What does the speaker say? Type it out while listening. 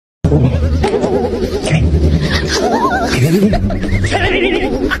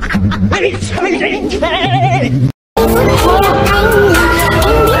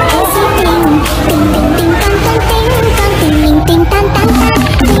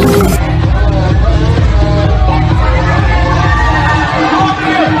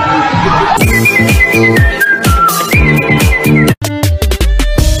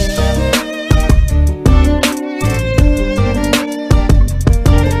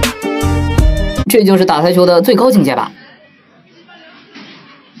这就是打台球的最高境界吧。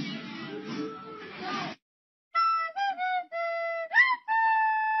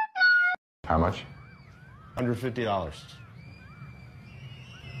How much? $150.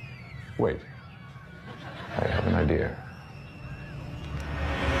 Wait. I have an idea.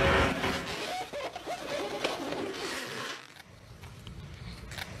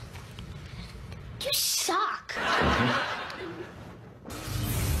 You suck.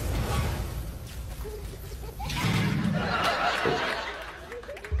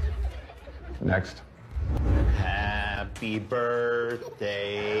 Next. Happy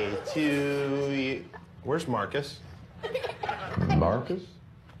birthday to you. Where's Marcus? Marcus?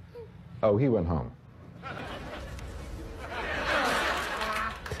 Oh, he went home.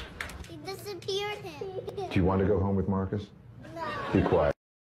 He disappeared. Do you want to go home with Marcus? No. Be quiet.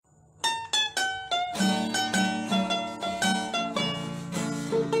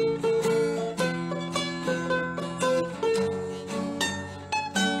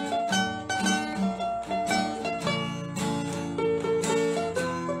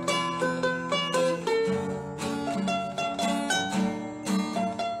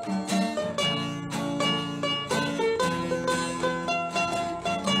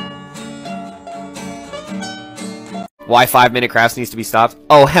 Why 5-minute crafts needs to be stopped?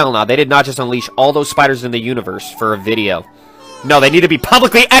 Oh, hell no. They did not just unleash all those spiders in the universe for a video. No, they need to be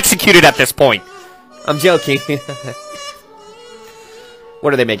publicly executed at this point. I'm joking.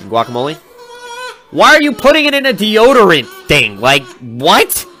 What are they making? Guacamole? Why are you putting it in a deodorant thing? Like,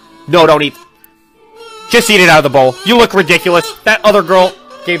 what? No, don't eat. Just eat it out of the bowl. You look ridiculous. That other girl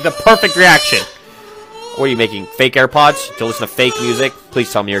gave the perfect reaction. What are you making? Fake AirPods? To listen to fake music? Please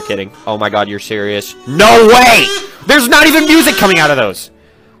tell me you're kidding. Oh my god, you're serious. No way! There's not even music coming out of those!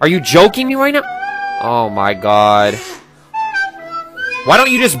 Are you joking me right now? Oh my god. Why don't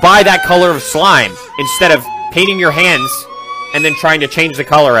you just buy that color of slime instead of painting your hands and then trying to change the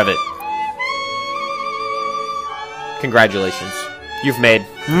color of it? Congratulations. You've made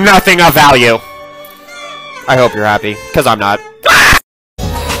nothing of value. I hope you're happy, because I'm not.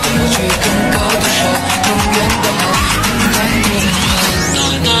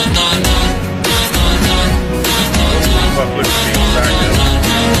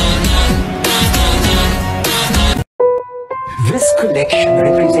 This collection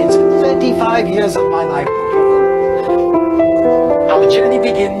represents 35 years of my life. Our journey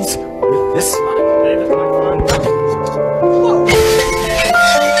begins with this one.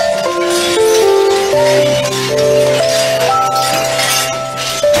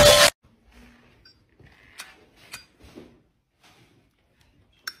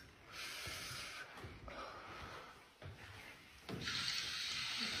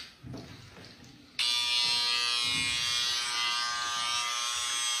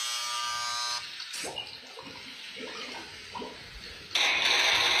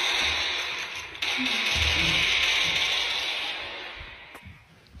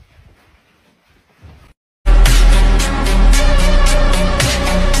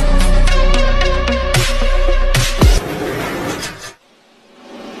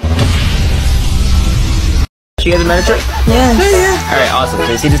 You guys a meta trick? Yes. Yeah. Alright, awesome.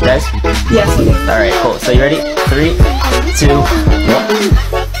 Can you see this, guys? Yes. Alright, cool. So you ready? 3, 2,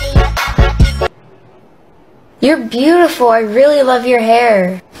 1. You're beautiful. I really love your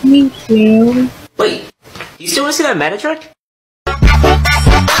hair. Me too. Wait, you still want to see that meta trick?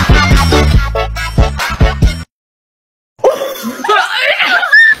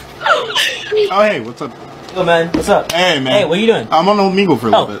 Oh, hey, what's up? Hello, man. What's up? Hey, man. Hey, what are you doing? I'm on Omegle for a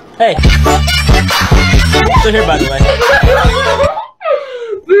little bit. Hey. Still here, by the way.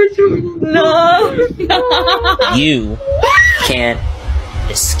 No. You can't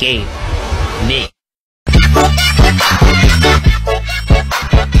escape me.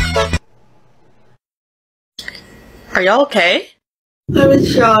 Are y'all okay? I'm in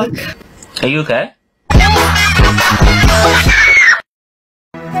shock. Are you okay?